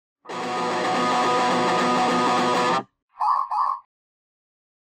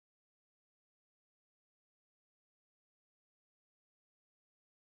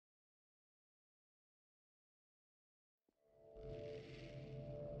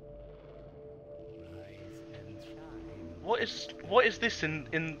what is this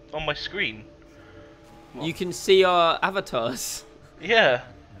in on my screen? What? You can see our avatars. Yeah.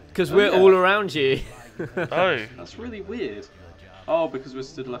 Because we're all around you. Oh. That's really weird. Oh, because we're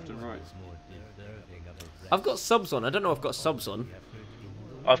stood left and right. I've got subs on. I don't know if I've got subs on.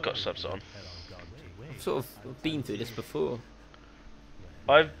 I've got subs on. I've sort of been through this before.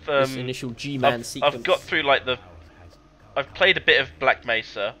 I've this initial G-Man sequence. I've got through like I've played a bit of Black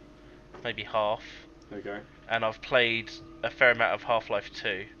Mesa, maybe half. There you go. And I've played a fair amount of Half-Life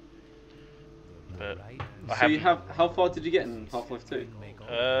 2. But how far did you get in Half-Life 2?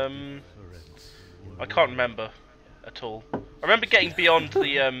 I can't remember at all. I remember getting beyond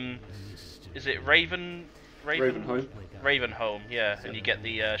the is it Ravenholm? Ravenholm, yeah, and you get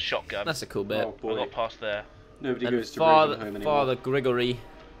the shotgun. That's a cool bit. Oh, boy. I got past there. Nobody goes to Ravenholm anymore. Father Gregory.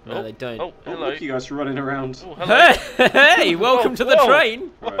 No, they don't. Oh, hello. Look, you guys are running around. Oh, hello. Hey, welcome to the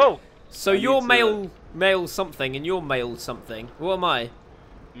train. Whoa. So you're male something, and you're male something. What am I?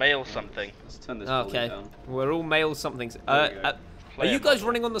 Male something. Let's turn this okay. down. We're all male somethings. Are you guys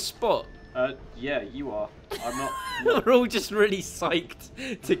running on the spot? Yeah, you are. I'm not. We're all just really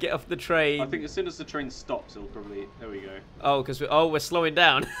psyched to get off the train. I think as soon as the train stops, it'll probably. There we go. Oh, because we're slowing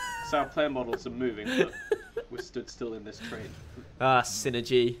down. So our player models are moving, but we're stood still in this train. Ah,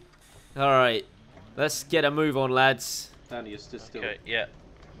 synergy. All right, let's get a move on, lads. Danny, you're stood still. Okay, yeah.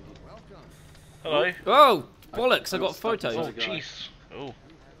 Hello. Oh, bollocks! I got photos. Oh, jeez. Oh.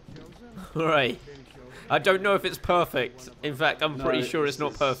 All right. I don't know if it's perfect. In fact, I'm pretty sure it's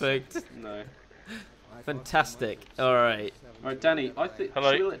not perfect. No. Fantastic. All right. All right, Danny. I think.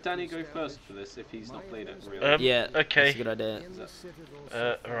 Hello. Should we let Danny go first for this if he's not played it really? Yeah. Okay. That's a good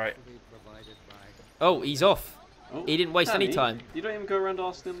idea. All right. Oh, he's off. Oh, He didn't waste Danny, any time. You don't even go around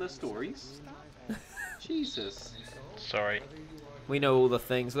asking them their stories. Jesus. Sorry. We know all the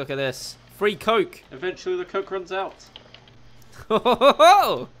things. Look at this. Free Coke. Eventually the Coke runs out.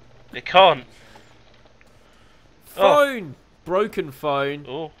 It can't. Phone. Broken phone.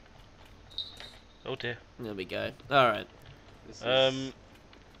 Oh. Oh dear. There we go. All right.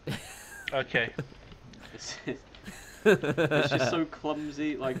 Okay. It's just so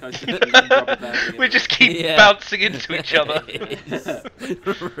clumsy. Like I just We just keep bouncing into each other.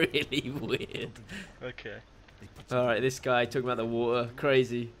 It's really weird. Okay. All right, this guy talking about the water.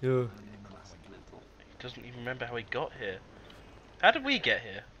 Crazy. Oh. He doesn't even remember how he got here. How did we get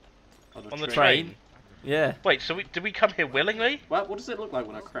here? On the train. Yeah. Wait, so did we come here willingly? What does it look like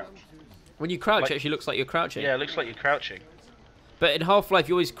when I crouch? When you crouch, it actually looks like you're crouching. Yeah, it looks like you're crouching. But in Half-Life,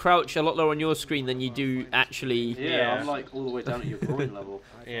 you always crouch a lot lower on your screen than you do actually. Yeah, I'm like all the way down at your groin level.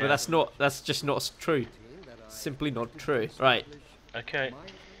 Yeah. But that's just not true. Simply not true. Right. Okay.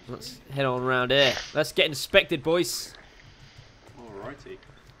 Let's head on around here. Let's get inspected, boys. Alrighty.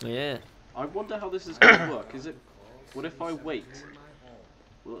 Yeah. I wonder how this is going to work. What if I wait?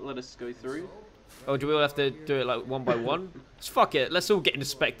 Will it let us go through? Oh, do we all have to do it like one by one? Just fuck it. Let's all get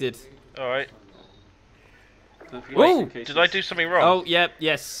inspected. Alright. Oh! Did I do something wrong? Oh, yeah,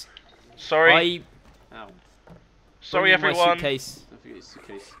 yes. Sorry. Ow. Sorry, everyone. My suitcase. Don't forget your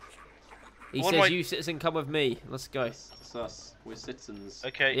suitcase. He says, you citizen, come with me. Let's go. It's us. We're citizens.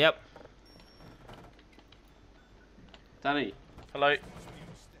 Okay. Yep. Danny. Hello.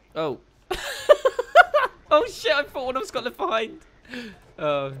 Oh. Oh, shit. I thought one of us got left behind.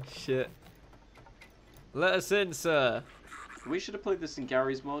 Oh, shit. Let us in, sir. We should have played this in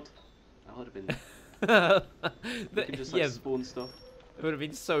Gary's mod. That would have been... You can just spawn stuff. It would have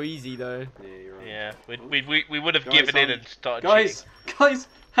been so easy, though. Yeah, you're right. Yeah, we would have given in and started cheating. Guys,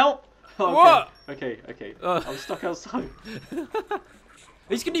 help! Oh, what? Okay. I'm stuck outside.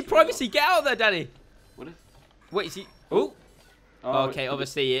 He's gonna need privacy. Get out of there, Danny. What if? Wait, is he? Oh. Okay,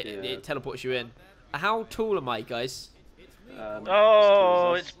 obviously it teleports you in. How tall am I, guys?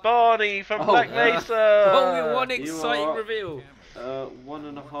 It's Barney from Black Mesa. Oh, one exciting reveal.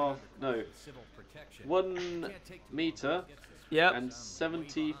 1.5. No. 1 meter. Yep. And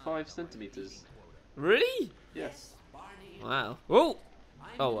 75 centimeters. Really? Yes. Wow. Oh.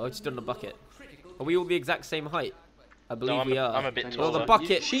 Oh, I just done the bucket. Are we all the exact same height? I believe we are. I'm a bit taller. Well, the bucket.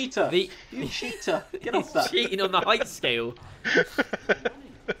 You cheater. You cheater. Get off that. Cheating on the height scale.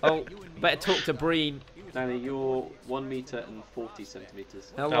 Oh, better talk to Breen. Danny, you're 1 meter and 40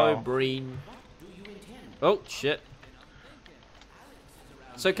 centimeters. Hello, Breen. Oh, shit.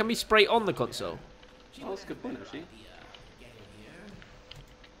 So can we spray on the console? Oh, that's a good point, actually.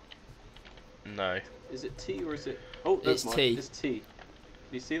 No. Is it T or is it... Oh, that's it's T. It's T. Do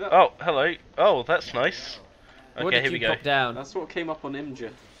you see that? Oh, hello. Oh, that's nice. Okay, here we go. Pop down? That's what came up on Imgur.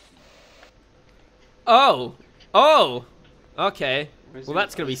 Oh. Oh. Okay. Well,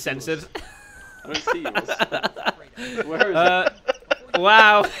 that's going to be yours? censored. I don't see yours. Where is it?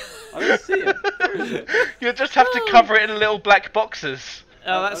 Wow. I don't see it. Where is it? You'll just have to cover it in little black boxes.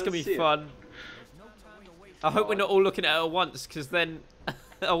 Oh, that's I gonna don't be see fun. I hope we're not all looking at it at once, because then...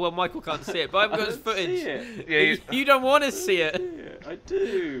 Oh, well, Michael can't see it, but I've got his footage. See it. Yeah, You don't want to see it. I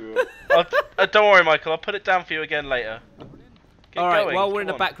do. Don't worry, Michael. I'll put it down for you again later. Get Alright, going, while we're in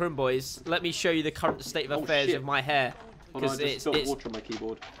the come on. back room, boys, let me show you the current state of Oh, affairs shit. of my hair. Hold on, I Because just it's... spilled water on my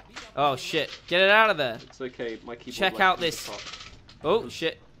keyboard. Oh, shit. Get it out of there. It's okay, my keyboard. Check like, out comes this... apart. Oh,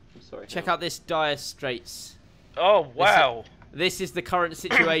 shit. I'm sorry. Check hang out this dire straits. Oh wow. This is the current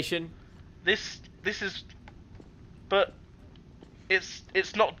situation. This is, but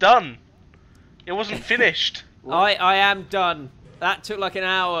it's not done. It wasn't finished. on. I am done. That took like an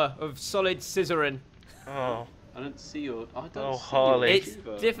hour of solid scissoring. Oh. I don't see your. I don't Oh, see Harley. Your It's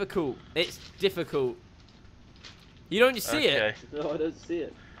tuber. difficult. It's difficult. You don't see it? No, I don't see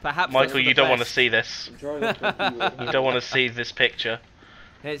it. Perhaps Michael, that's for you the don't want to best. see this. I'm drawing on my keyboard. You don't want to see this picture.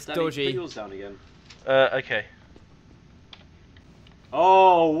 It's Danny, put dodgy. yours down again. Okay.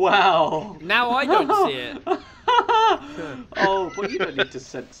 Oh wow! Now I don't see it. Oh, but you don't need to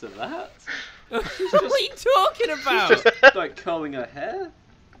censor that. What are you talking about? She's just like curling her hair.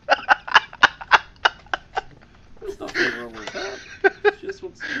 There's nothing wrong with that. She just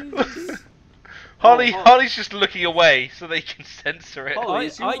wants to use it. Harley, Oh, Harley's just looking away so they can censor it. Harley, I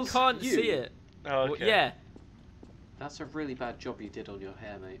is yours can't you? see it. Oh, Well, okay. yeah. That's a really bad job you did on your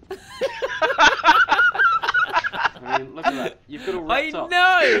hair, mate. I mean, look at that. You've got all I wrapped up.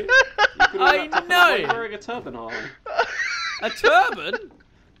 know. You've got all I wrapped up. know. Why are you wearing a turban, Harley? A turban?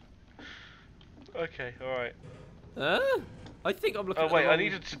 Okay, alright. Huh? I think I'm looking Oh at wait, the I wrong...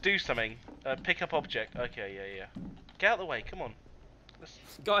 needed to do something. Pick up object. Okay, yeah. Get out of the way, come on. Let's...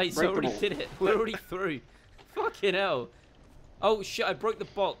 Guys, I Break them already all. did it. We're already through. Fucking hell. Oh shit, I broke the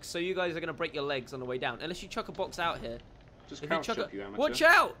box, so you guys are going to break your legs on the way down. Unless you chuck a box out here. Just If crouch chuck up, you amateur. Watch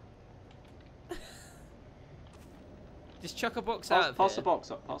out! Just chuck a box out of Pass here. the box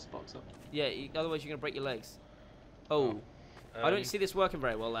up. Pass the box up. Yeah, otherwise you're going to break your legs. Oh. I don't see this working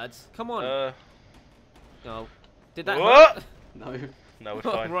very well, lads. Come on. Oh. Did that What? hurt? No. No, we're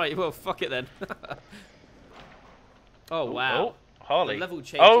Oh, fine. right, well, fuck it then. Oh, wow. Oh, Harley. The level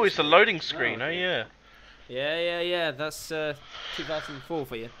changes. Oh, it's a loading screen. Oh, Oh, okay. yeah. Yeah. That's 2004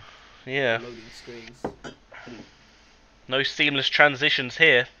 for you. Yeah. Loading screens. No seamless transitions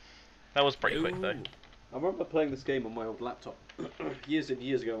here. That was pretty quick though. Ooh. I remember playing this game on my old laptop years and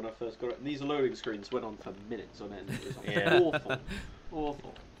years ago when I first got it. And these loading screens went on for minutes on end. It was Yeah. awful.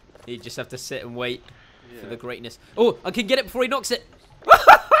 Awful. You just have to sit and wait for Yeah. the greatness. Oh, I can get it before he knocks it.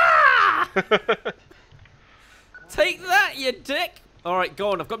 Take that, you dick. All right,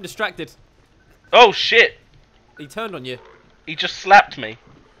 go on. I've got him distracted. Oh shit! He turned on you. He just slapped me.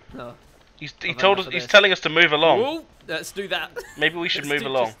 Oh. He I've told enough us. of He's this. telling us to move along. Ooh, let's do that. Maybe we should Let's move do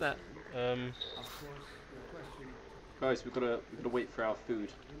along. just that. Guys, we've got to wait for our food.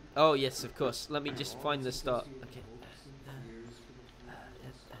 Oh yes, of course. Let me just find the start. Okay.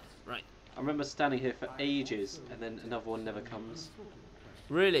 Right. I remember standing here for ages, and then another one never comes.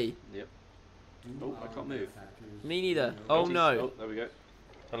 Really? Yep. Oh, I can't move. Me neither. Oh Jeez. no. Oh, there we go.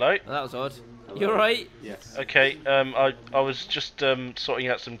 Hello. Oh, that was odd. Hello. You alright? Yes. Okay. I was just sorting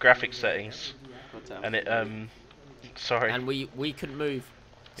out some graphic settings, God damn. and it sorry. And we couldn't move.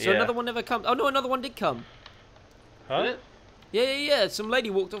 So Yeah. another one never come. Oh no, another one did come. Huh? Did it? Yeah. Some lady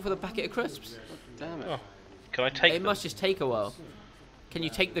walked off with a packet of crisps. Damn it. Oh. Can I take It them? must just take a while. Can you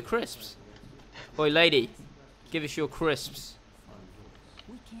take the crisps? Oi, lady, give us your crisps.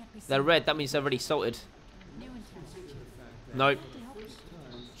 They're red. That means they're already salted. Nope.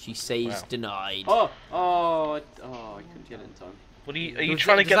 She says Wow. denied. I couldn't get it in time. What are you Does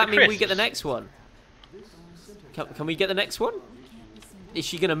trying that, to get does the that mean we get the crisps? next one? Can we get the next one? Is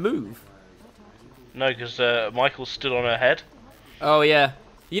she gonna move? No, because Michael stood on her head. Oh yeah.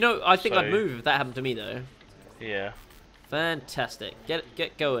 You know, I think So- I'd move if that happened to me though. Yeah. Fantastic.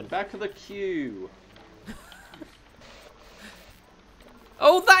 Get going. Back of the queue.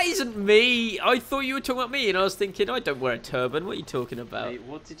 Oh, that isn't me. I thought you were talking about me, and I was thinking I don't wear a turban. What are you talking about? Mate,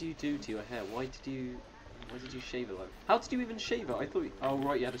 what did you do to your hair? Why did you shave it like? How did you even shave it? I thought. Oh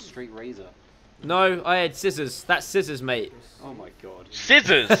right, you had a straight razor. No, I had scissors. That's scissors, mate. Oh my god.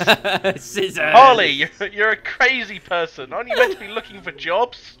 Scissors. Scissors. Harley, you're a crazy person. Aren't you meant to be looking for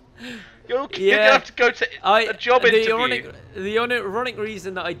jobs? You're Yeah. gonna have to go to a job interview. The ironic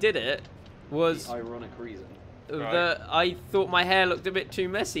reason that I did it was The ironic reason. that I thought my hair looked a bit too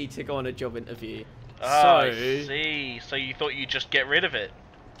messy to go on a job interview. Ah, I So see. So you thought you'd just get rid of it?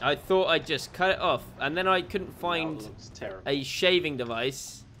 I thought I'd just cut it off, and then I couldn't That find looks terrible. a shaving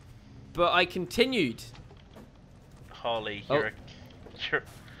device. but I continued. Harley, Oh.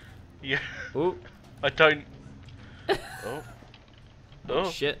 you're Oh, I don't. Oh. oh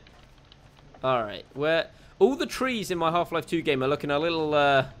shit. All right, where all the trees in my Half-Life 2 game are looking a little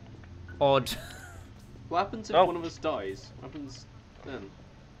odd. What happens if Oh. one of us dies? What happens then?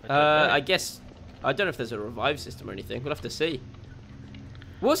 I don't know. I guess I don't know if there's a revive system or anything. We'll have to see.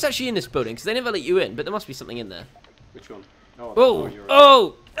 What's actually in this building? Because they never let you in, but there must be something in there. Which one? Oh, Oh, you're right.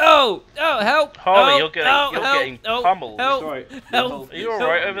 oh, help! Harley, oh, you're getting oh, you're help, getting oh, pummeled. Help! Sorry. Help! Are you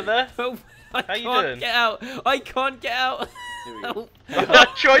alright over there? Help! I How you can't doing? get out! I can't get out! Here we go. Help.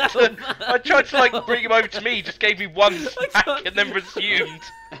 I tried to like bring him over to me. He just gave me one smack can't- and then resumed.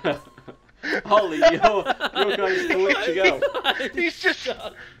 Holly, your guy's glitching out. He's just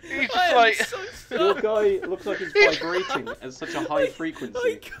I am like so Your stuck. guy looks like he's vibrating at such a high I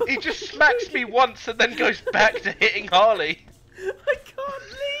frequency. can't, he just smacks me once and then goes back to hitting Harley. I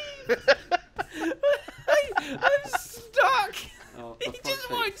can't leave! I'm stuck! Oh, He for fuck's just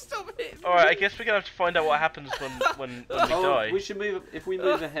sake. won't stop hitting me! Alright, I guess we're gonna have to find out what happens when we die. We should move if we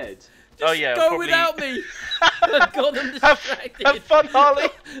move ahead. Oh yeah, Go probably... without me! Oh God, I'm distracted! have fun, Harley!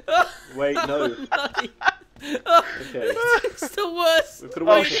 Wait, no. Bloody- Okay. It's the worst! We've got to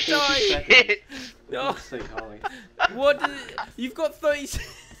Oh wait for 30 die. seconds. shit! For Oh, fuck's sake, Holly. what did it, you've got 30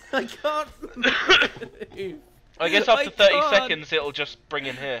 I can't move. I guess after 30 can't. seconds it'll just bring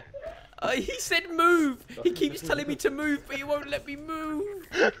him here. He said move! He keeps telling me to move, but he won't let me move!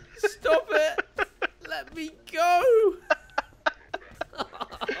 Stop it! Let me go!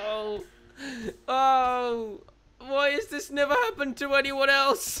 Oh! Oh! Why has this never happened to anyone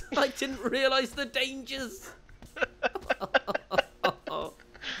else? I didn't realise the dangers!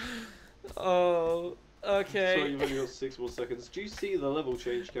 Oh, okay. Sorry, you've only got 6 more seconds. Do you see the level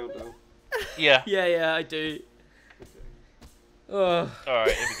change countdown? Yeah. Yeah, I do. Oh.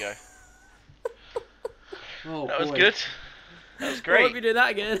 Alright, here we go. Oh, That was boy. good. That was I won't great. be doing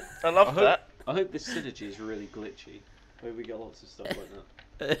that again. I love I hope, that. I hope this synergy is really glitchy. Maybe we get lots of stuff like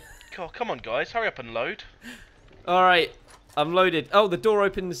that. God, come on guys, hurry up and load. Alright, I'm loaded. Oh, the door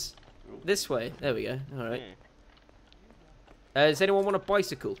opens this way. There we go. Alright. Does anyone want a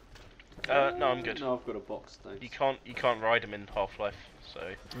bicycle? No, I'm good. No, I've got a box, thanks. You can't ride him in Half-Life, so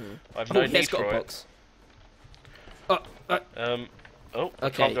I've Oh, no he's need got for a it. box. Oh, I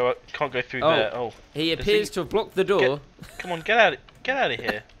Okay. can't go through Oh. there. Oh, He Does appears he- to have blocked the door. come on, get out of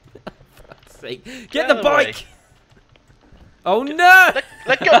here. Get Get the out of the way. bike! Oh no!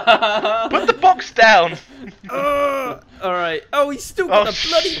 Let go. Put the box down. Alright. Oh, he's still got Oh, a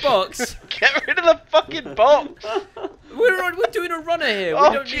bloody box. Get rid of the fucking box. We're doing a runner here. We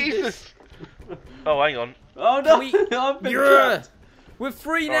Oh don't need this. Jesus. Oh, hang on. Oh no! We- I've been Yeah. trapped! We're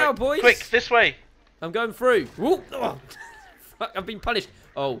free Alright, now, boys. Quick, this way. I'm going through. Whoop. Oh. Fuck, I've been punished.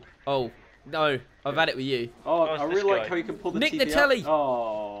 Oh, no. I've had it with you. Oh, Oh, it's I this really like guy. how you can pull the Nick TV the telly. out.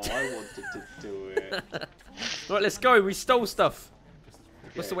 Oh, I wanted to do it. Right, let's go. We stole stuff.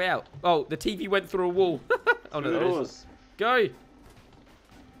 What's the Okay. way out? Oh, the TV went through a wall. Oh no, Through the there is. doors. Go.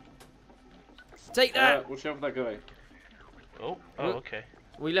 Take that. Watch out for that guy. Oh, Look. okay.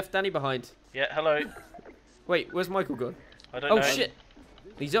 We left Danny behind. Yeah, hello. Wait, where's Michael gone? I don't Oh know. shit.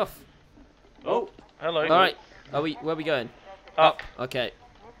 He's off. Oh! Hello. All right. Where are we going? Up. Okay.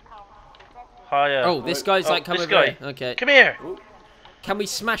 Higher. Oh, this guy's Oh, like coming this over guy. here. Okay. Come here. Can we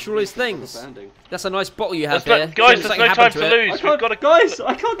smash all his things? Banding. That's a nice bottle you have There's here. no, guys, Something there's no time happened to it. I lose. can't, We've got to. guys!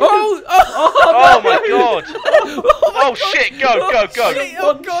 I can't get Oh! Oh my god. Oh, Oh shit! Go, go, go! Shit,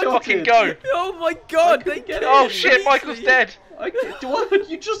 oh god! Fucking go! Oh my god! I They couldn't get killed Oh in. shit! Michael's dead.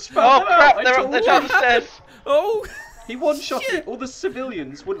 You just Oh found crap! out! They're down the stairs. Oh! He one-shotted Shit. all the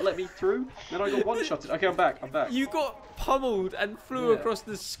civilians, wouldn't let me through. Then I got one-shotted. Okay, I'm back. You got pummeled and flew Yeah. across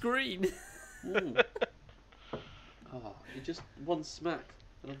the screen. Mm. Oh, he just one smack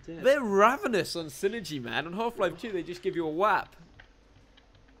and I'm dead. They're ravenous on Synergy, man. On Half-Life 2, they just give you a whap.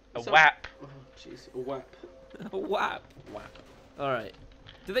 A whap. Oh, jeez. A whap. A whap. Whap. Alright.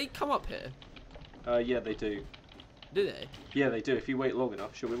 Do they come up here? Yeah, they do. Do they? Yeah, they do. If you wait long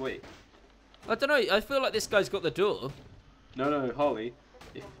enough, shall we wait? I don't know. I feel like this guy's got the door. No, Harley.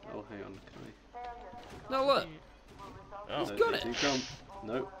 Oh, hang on. Can No, look. Oh, I? got they it. do come.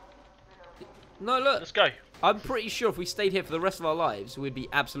 No. No, look. let's go. I'm pretty sure if we stayed here for the rest of our lives, we'd be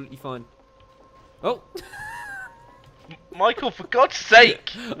absolutely fine. Oh. Michael, for God's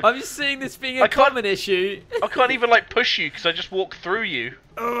sake! I'm just seeing this being a I can't- common issue. I can't even like push you because I just walk through you.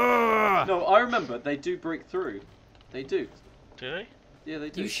 Ugh. No, I remember. They do break through. They do. Do they? Yeah, they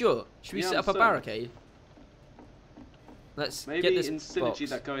do. You sure? Should we Yeah, set I'm up a certain. barricade? Let's Maybe get this in Synergy box.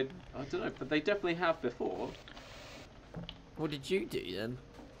 that guy. I don't know, but they definitely have before. What did you do then?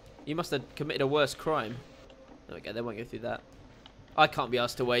 You must have committed a worse crime. There we go. They won't go through that. I can't be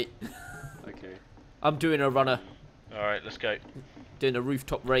asked to wait. Okay. I'm doing a runner. All right, let's go. Doing a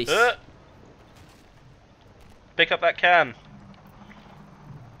rooftop race. Pick up that can.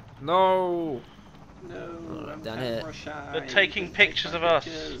 No. No. I'm down here. They're taking pictures of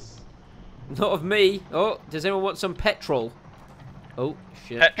us. Not of me. Oh, does anyone want some petrol? Oh,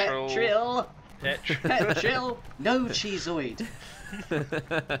 shit. Petrol. Petrol. No cheeseoid.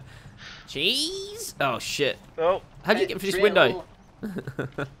 Cheese? Oh, shit. Oh. How do you get through this window?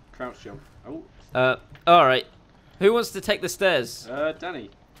 Crouch jump. Oh. Alright. Who wants to take the stairs? Danny.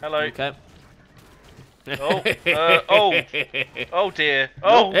 Hello. Okay. Oh. Oh dear.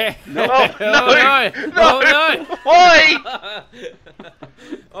 Oh. No. Oh no. Oh no. Why?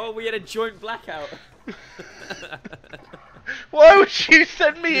 Oh, we had a joint blackout. Why would you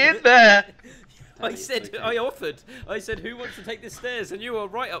send me in there? I said, I offered. I said, who wants to take the stairs? And you were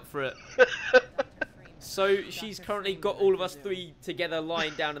right up for it. So she's currently got all of us three together,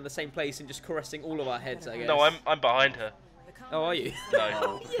 lying down in the same place and just caressing all of our heads, I guess. No, I'm behind her. Oh, are you? No.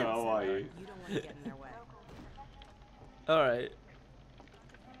 Oh, how are you? Alright.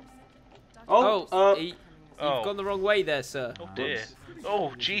 Oh, You've gone the wrong way there, sir. Oh dear.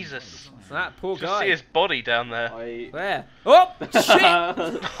 Oh Jesus. That poor Just guy. see his body down there. Where? Oh,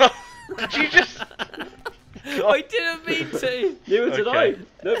 shit! Did you just? I didn't mean to. Neither did Okay. I.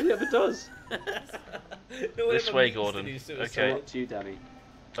 Nobody ever does. No one This ever way, means to Gordon. do suicide. Okay. Up to you, Danny.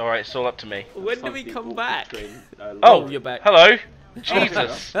 All right, it's all up to me. When do Some we people come back? between, Oh, you're back. Hello.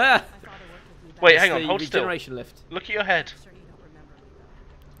 Jesus. Ah, Wait, it's hang on. the Hold still. regeneration lift. Look at your head.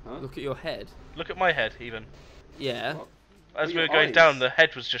 Huh? Look at your head. Look at my head, even. Yeah. What? As we your were going eyes? down, the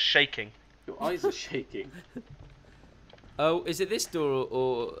head was just shaking. Your eyes are shaking. Oh, is it this door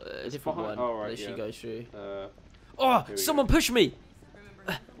or a It's different behind- one oh, right, that she yeah. goes through? Oh, Oh, someone push me!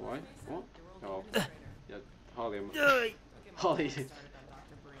 why? What? Oh, yeah, Harley. Harley.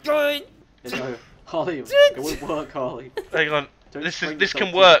 Going. No, Harley. It won't work, Harley. Hang on. Don't This spring can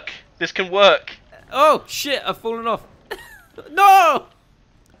yourself work. This can work. Oh shit! I've fallen off. No.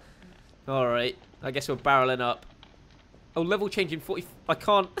 All right. I guess we're barreling up. Oh, level change in 40. I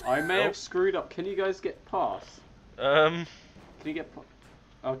can't. I may Oh. have screwed up. Can you guys get past? Can you get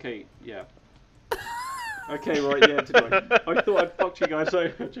okay, yeah. Okay, right, yeah, did I thought I'd fucked you guys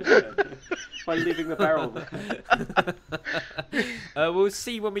over just then. By leaving the barrel there. We'll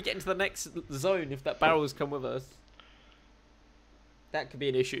see when we get into the next zone if that barrel's come with us. That could be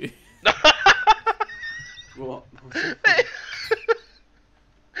an issue. What?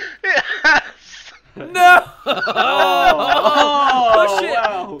 It has. No! Oh, Push it!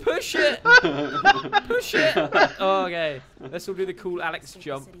 wow. Push it! Push it! Oh, okay. Let's all do the cool Alex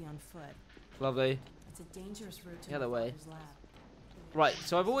jump. Lovely. The other way. Right,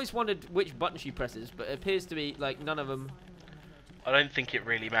 so I've always wondered which button she presses, but it appears to be like none of them. I don't think it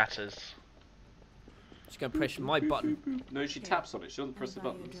really matters. She's going to press my button. No, she taps on it. She doesn't press the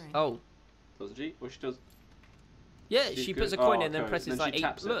buttons. Oh. Doesn't she? Or she does. Yeah, She's she puts a good. coin Oh, in and then okay. presses Then like she 8.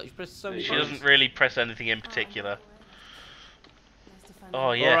 taps it. Look, she presses so many She She buttons. doesn't really press anything in particular.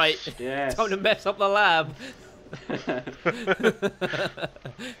 Oh yes. Alright. Yes. Time to mess up the lab.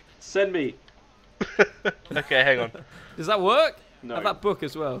 Send me. Okay, hang on. Does that work? No. I have that book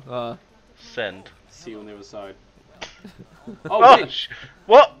as well. Send. See you on the other side. Oh, Oh, wait.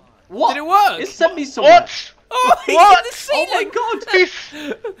 what? What? Did it work? It sent me somewhere. What? Oh, he's What? in the ceiling! Oh my god! He's...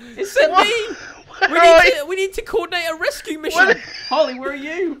 It sent What? me! Where We need to coordinate a rescue mission! What? Harley, where are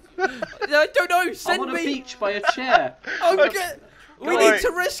you? I don't know, I'm send on a me! beach by a chair. Oh, Okay. we Right. need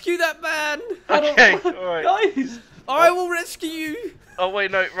to rescue that man! Okay, alright. Guys! I will rescue you! Oh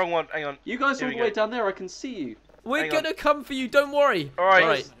wait, no, wrong one. Hang on. You guys Here are we all the way go. down there, I can see you. We're Hang on. gonna come for you, don't worry.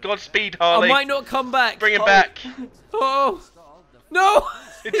 Alright, Godspeed, I Harley. might not come back. Bring him Oh. back. Oh! No!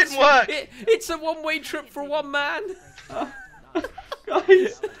 It didn't work. It's a one-way trip for one man.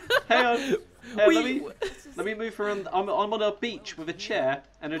 Guys! Hang on. Hey, We- let me move around. I'm on a beach with a chair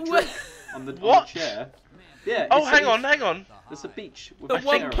and a drink on the What? chair. Yeah. Oh, it's a hang beach. on, hang on. There's a beach with The a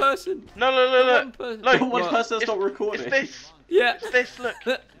one chair. person. No, One person. Look, The one What? person that's It's- not recording. It's this. Yeah. It's this, look.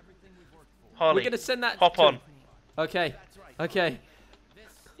 We're Harley, gonna send that. hop to- on. Okay. Okay.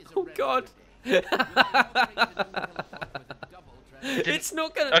 Oh God. It's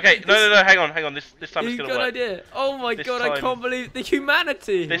not gonna. Okay, no, hang on. This time it's You gonna got an work. idea. Oh my This God! I time- can't believe the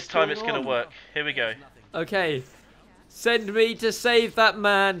humanity. This time going it's gonna on? work. Here we go. Okay. Send me to save that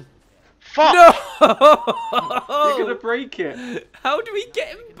man. Fuck! No! You're gonna break it. How do we get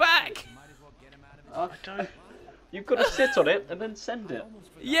him back? I don't. You've got to sit on it and then send it.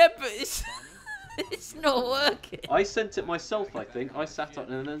 Yeah, but it's. It's not working. I sent it myself, I think. I sat up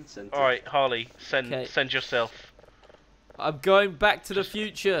and then sent it. Alright, Harley, send yourself. I'm going back to the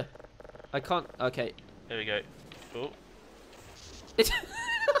future. I can't. Okay. There we go. Oh. It's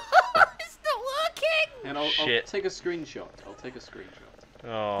not working. And I'll Shit. take a screenshot. I'll take a screenshot.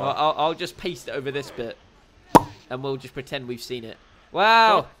 Oh. I'll just paste it over this bit, and we'll just pretend we've seen it.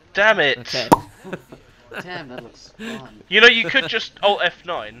 Wow. Oh, damn it. Okay. Damn, that looks fun. You know, you could just Alt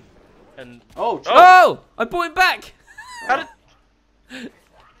F9 and. Oh, Oh! I brought him back. How did?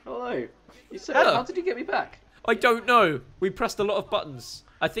 Hello. You said, Hello. how did you get me back? I don't know. We pressed a lot of buttons.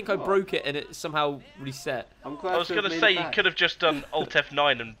 I think I broke it and it somehow reset. I'm glad I was going gonna to say you could have just done Alt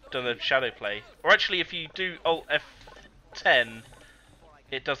F9 and done a shadow play, or actually, if you do Alt F10,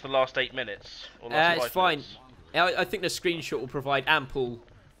 it does the last 8 minutes. Or last 5 It's fine. minutes. I think the screenshot will provide ample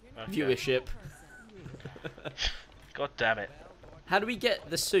viewership. God damn it! How do we get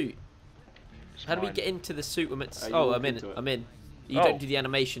the suit? It's How do we mine. get into the suit when it's? You Oh, walk I'm in. into it. I'm in. You Oh. don't do the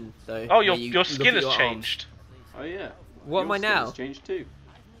animation though. Oh, where your you skin look has at your changed. Oh yeah. What Your am I skin now? has changed too.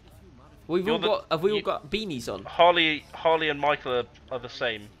 We've all You're the- got. Have we all you- got beanies on? Harley and Michael are the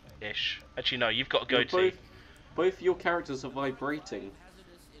same-ish. Actually, no, you've got a goatee. Both your characters are vibrating.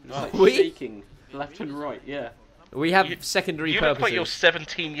 It's like We? shaking left and right. Yeah. We have You- secondary You look purposes. like you're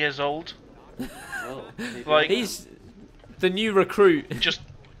 17 years old. Well, maybe Like- I am. He's the new recruit. Just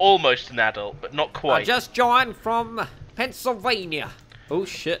almost an adult, but not I quite. just joined from Pennsylvania. Oh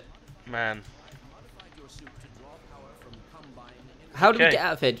shit! Man. How do we Okay. get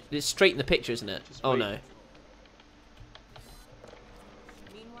out of here? It's straight in the picture, isn't it? Just Oh wait. no.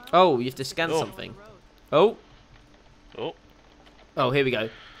 Oh, you have to scan Oh. something. Oh. Oh. Oh, here we go.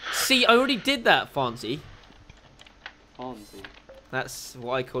 See, I already did that, Fonzie. Fonzie. That's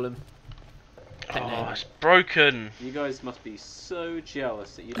what I call him. Pet name. Oh, it's broken. You guys must be so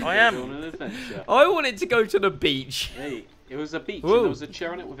jealous that you didn't I go am. on an adventure. I wanted to go to the beach. Hey, it was a beach Whoa. and there was a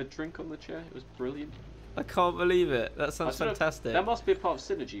chair on it with a drink on the chair. It was brilliant. I can't believe it. That sounds I don't know- fantastic. That must be a part of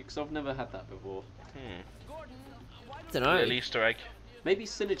Synergy because I've never had that before. don't Little know. Easter egg. Maybe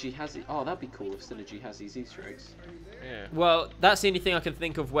Synergy has it. Oh, that'd be cool if Synergy has these Easter eggs. Yeah. Well, that's the only thing I can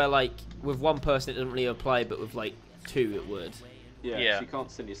think of where, like, with one person it doesn't really apply, but with, like, two it would. Yeah, Yeah. so you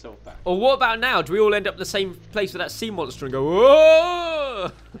can't send yourself back. Or what about now? Do we all end up in the same place with that sea monster and go,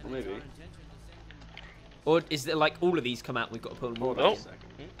 whoa? Or maybe. Or is it like all of these come out and we've got to pull them all Hold back? on Oh. a second.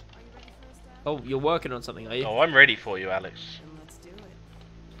 Oh, you're working on something, are you? Oh, I'm ready for you, Alex.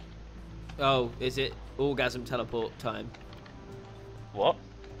 Oh, is it orgasm teleport time? What?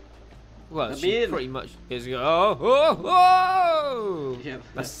 Well, Let me she in. pretty much is go, oh, oh, oh! Yeah.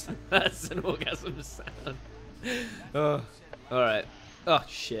 That's an orgasm sound. Oh, all right. Oh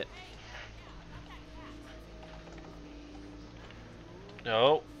shit.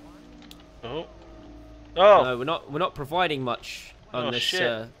 No. Oh. Oh. No, we're not providing much on Oh, this.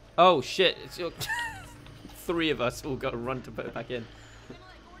 shit. Oh shit! It's three of us all got to run to put it back in.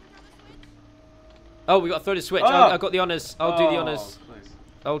 Oh, we got to throw the switch. Ah! I got the honors. I'll do the honors. Nice.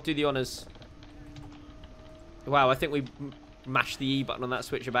 I'll do the honors. Wow, I think we mashed the E button on that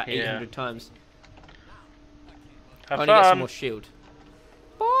switch about Yeah. 800 times. Have I only get some fun. more shield.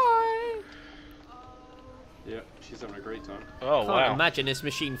 Bye. Yeah, she's having a great time. Oh, Can't wow. imagine this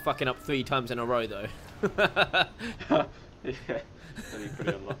machine fucking up 3 times in a row though. Yeah. That'd be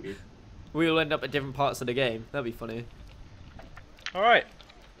pretty unlucky. We'll end up at different parts of the game. That'd be funny. Alright.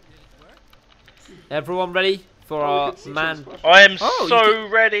 Everyone ready for Oh, we our can see each man? other's flash. I am Oh, you so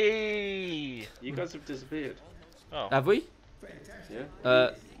ready. You guys have disappeared. Oh, Have we? Yeah.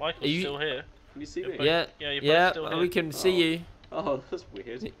 Michael's are you- still here. Can you see You're me? both- Yeah. yeah, you're both Yeah. still We here. can see you. Oh, that's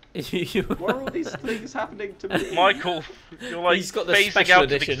weird. You Why are all these things happening to me? Michael, you're like He's got the phasing special out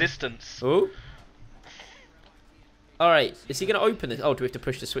edition. of existence. Oh. Alright, is he going to open this? Oh, do we have to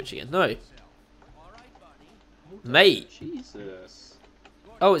push the switch again? No. Mate. Jesus.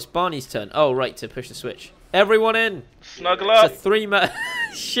 Oh, it's Barney's turn. Oh, right, to push the switch. Everyone in. Snuggle It's up. a 3-man.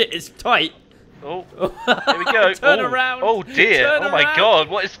 Shit, it's tight. Oh, here we go. Turn oh. around. Oh dear. Turn oh my around. god,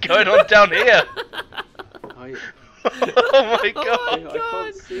 what is going on down here? I oh my god. I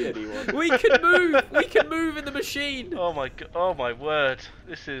can't see anyone. We can move. We can move in the machine. Oh my god. Oh my word.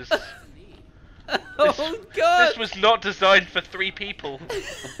 This is. Oh god. This was not designed for 3 people.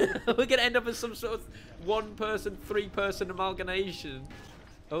 We're gonna end up as some sort of 1-person, 3-person amalgamation.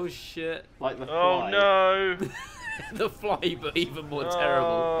 Oh shit. Like the fly. Oh no. The fly, but even more terrible.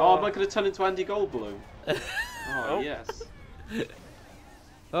 Oh, am I going to turn into Andy Goldblum? Oh, Oh. yes.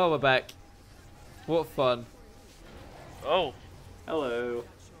 Oh, we're back. What fun. Oh. Hello.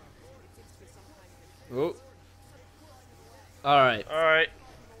 Oh. All right. Alright.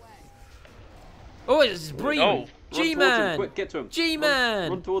 Oh, it's Bream. Oh. G-Man. Quick, get to him. G-Man.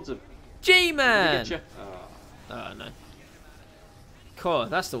 Run towards him. G-Man. Oh no. God,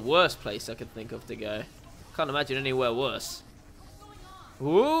 that's the worst place I could think of to go. Can't imagine anywhere worse.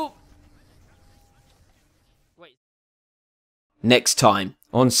 Whoop. Wait. Next time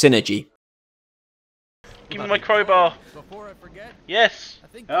on Synergy. Give me my crowbar. Before I forget, Yes.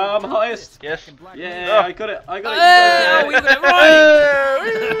 I'm highest. Yes. Yeah, I got it. I got it. Oh, we got it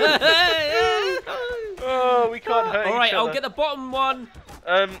right. Oh, we can't hurt All right, each other. I'll get the bottom one.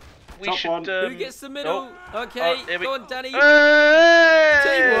 We Top should. one. Who gets the middle? Okay, here we- go on, Danny. Hey!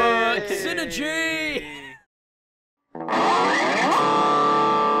 Teamwork, synergy.